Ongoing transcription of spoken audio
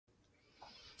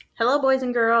Hello, boys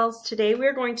and girls. Today we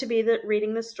are going to be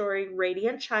reading the story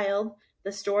Radiant Child,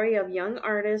 the story of young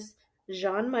artist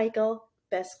Jean-Michel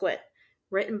Basquiat,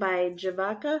 written by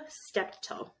Javaca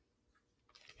Steptoe.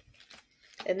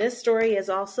 And this story is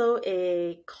also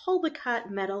a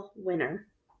Caldecott Medal winner.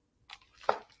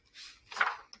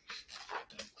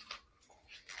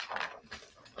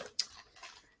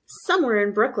 Somewhere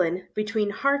in Brooklyn, between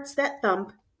hearts that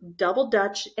thump, double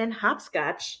Dutch and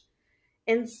hopscotch,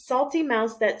 and salty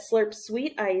mouths that slurp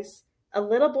sweet ice, a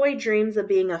little boy dreams of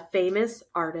being a famous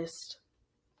artist.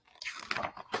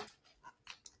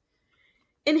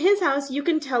 In his house, you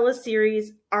can tell a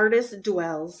series, Artist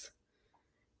Dwells.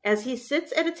 As he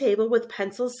sits at a table with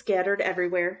pencils scattered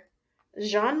everywhere,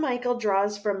 Jean-Michel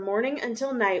draws from morning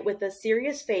until night with a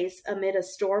serious face amid a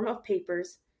storm of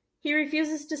papers. He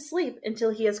refuses to sleep until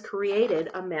he has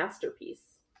created a masterpiece.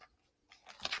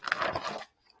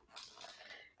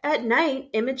 At night,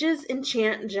 images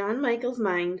enchant Jean-Michel's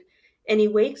mind, and he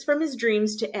wakes from his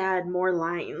dreams to add more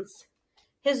lines.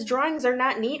 His drawings are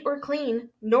not neat or clean,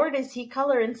 nor does he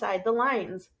color inside the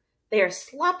lines. They are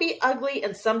sloppy, ugly,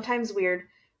 and sometimes weird,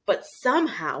 but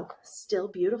somehow still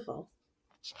beautiful.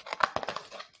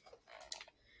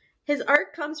 His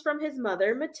art comes from his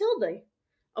mother, Matilde,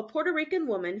 a Puerto Rican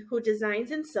woman who designs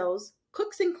and sews,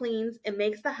 cooks and cleans, and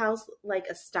makes the house like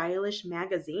a stylish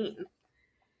magazine.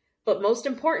 But most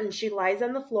important, she lies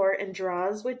on the floor and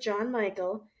draws with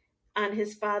Jean-Michel on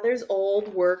his father's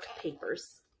old work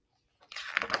papers.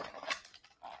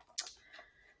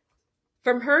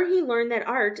 From her, he learned that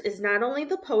art is not only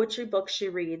the poetry books she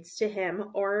reads to him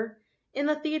or in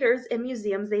the theaters and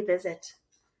museums they visit.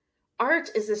 Art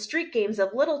is the street games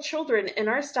of little children in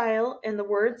our style and the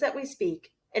words that we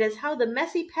speak. It is how the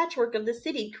messy patchwork of the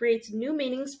city creates new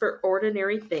meanings for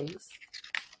ordinary things.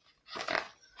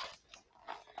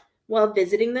 While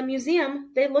visiting the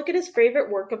museum, they look at his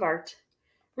favorite work of art.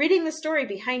 Reading the story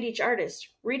behind each artist,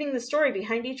 reading the story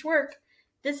behind each work,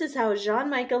 this is how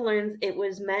Jean-Michel learns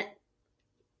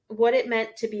what it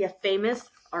meant to be a famous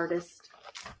artist.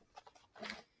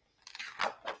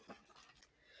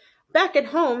 Back at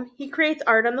home, he creates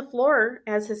art on the floor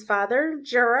as his father,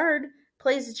 Gerard,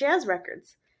 plays jazz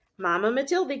records. Mama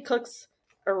Matilde cooks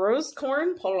a roast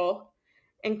corn polo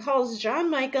and calls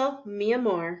Jean-Michel mi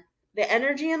amor. The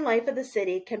energy and life of the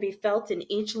city can be felt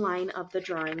in each line of the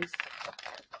drawings.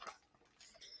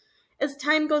 As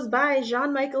time goes by,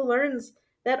 Jean-Michel learns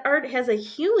that art has a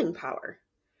healing power.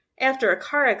 After a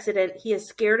car accident, he is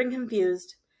scared and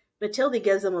confused. Matilde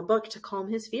gives him a book to calm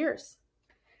his fears.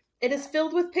 It is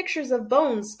filled with pictures of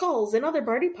bones, skulls, and other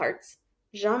body parts.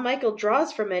 Jean-Michel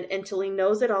draws from it until he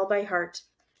knows it all by heart.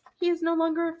 He is no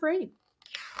longer afraid.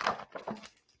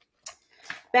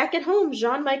 Back at home,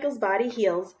 Jean-Michel's body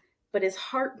heals, but his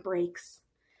heart breaks.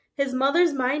 His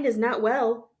mother's mind is not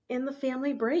well, and the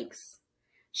family breaks.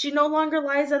 She no longer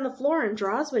lies on the floor and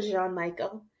draws with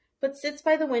Jean-Michel, but sits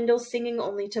by the window singing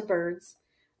only to birds.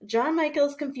 Jean-Michel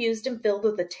is confused and filled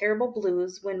with a terrible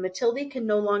blues when Matilde can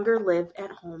no longer live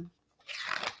at home.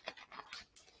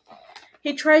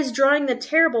 He tries drawing the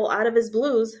terrible out of his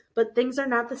blues, but things are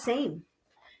not the same.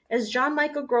 As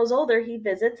Jean-Michel grows older, he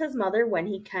visits his mother when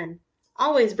he can,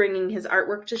 always bringing his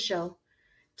artwork to show,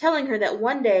 telling her that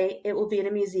one day it will be in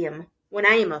a museum, when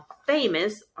I am a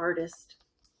famous artist.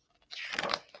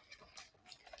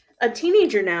 A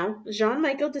teenager now,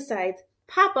 Jean-Michel decides,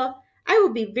 Papa, I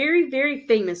will be very, very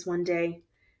famous one day.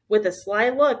 With a sly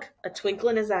look, a twinkle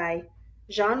in his eye,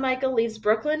 Jean-Michel leaves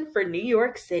Brooklyn for New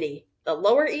York City, the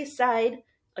Lower East Side,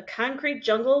 a concrete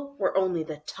jungle where only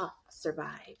the tough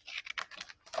survive.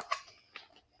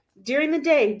 During the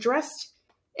day, dressed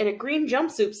in a green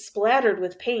jumpsuit splattered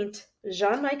with paint,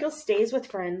 Jean-Michel stays with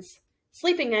friends,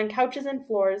 sleeping on couches and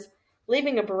floors,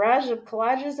 leaving a barrage of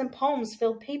collages and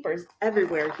poems-filled papers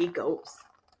everywhere he goes.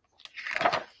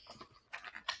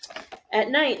 At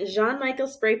night, Jean-Michel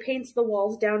spray paints the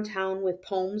walls downtown with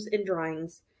poems and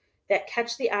drawings that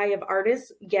catch the eye of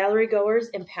artists, gallery goers,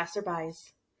 and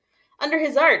passerbys. Under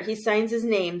his art, he signs his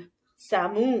name,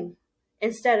 Samu,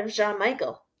 instead of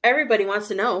Jean-Michel. Everybody wants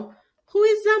to know, who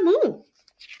is Samu?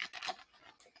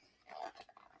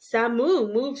 Samu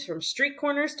moves from street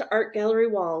corners to art gallery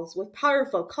walls with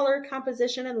powerful color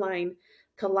composition and line,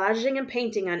 collaging and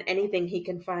painting on anything he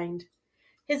can find.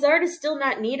 His art is still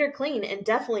not neat or clean and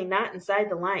definitely not inside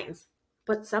the lines,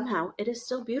 but somehow it is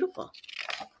still beautiful.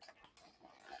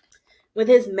 With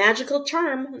his magical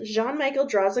charm, Jean-Michel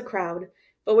draws a crowd,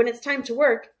 but when it's time to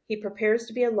work, he prepares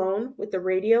to be alone with the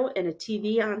radio and a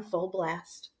TV on full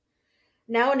blast.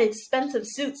 Now in expensive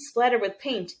suits splattered with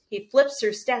paint, he flips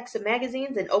through stacks of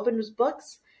magazines and opens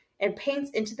books and paints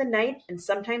into the night and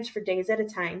sometimes for days at a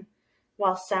time.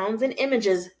 while sounds and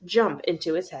images jump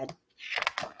into his head.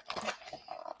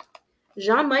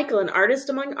 Jean-Michel, an artist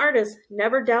among artists,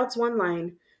 never doubts one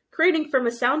line, creating from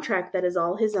a soundtrack that is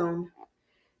all his own.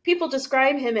 People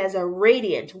describe him as a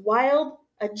radiant, wild,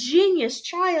 a genius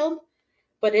child,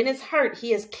 but in his heart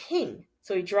he is king,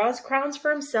 so he draws crowns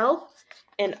for himself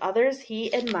and others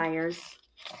he admires.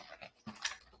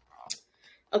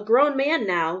 A grown man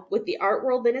now, with the art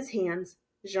world in his hands,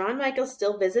 Jean-Michel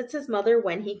still visits his mother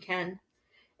when he can.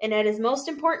 And at his most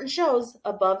important shows,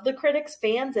 above the critics,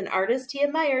 fans, and artists he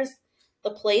admires,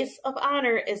 the place of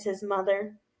honor is his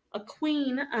mother, a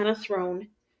queen on a throne.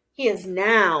 He is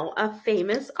now a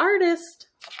famous artist.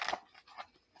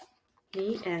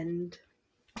 The end.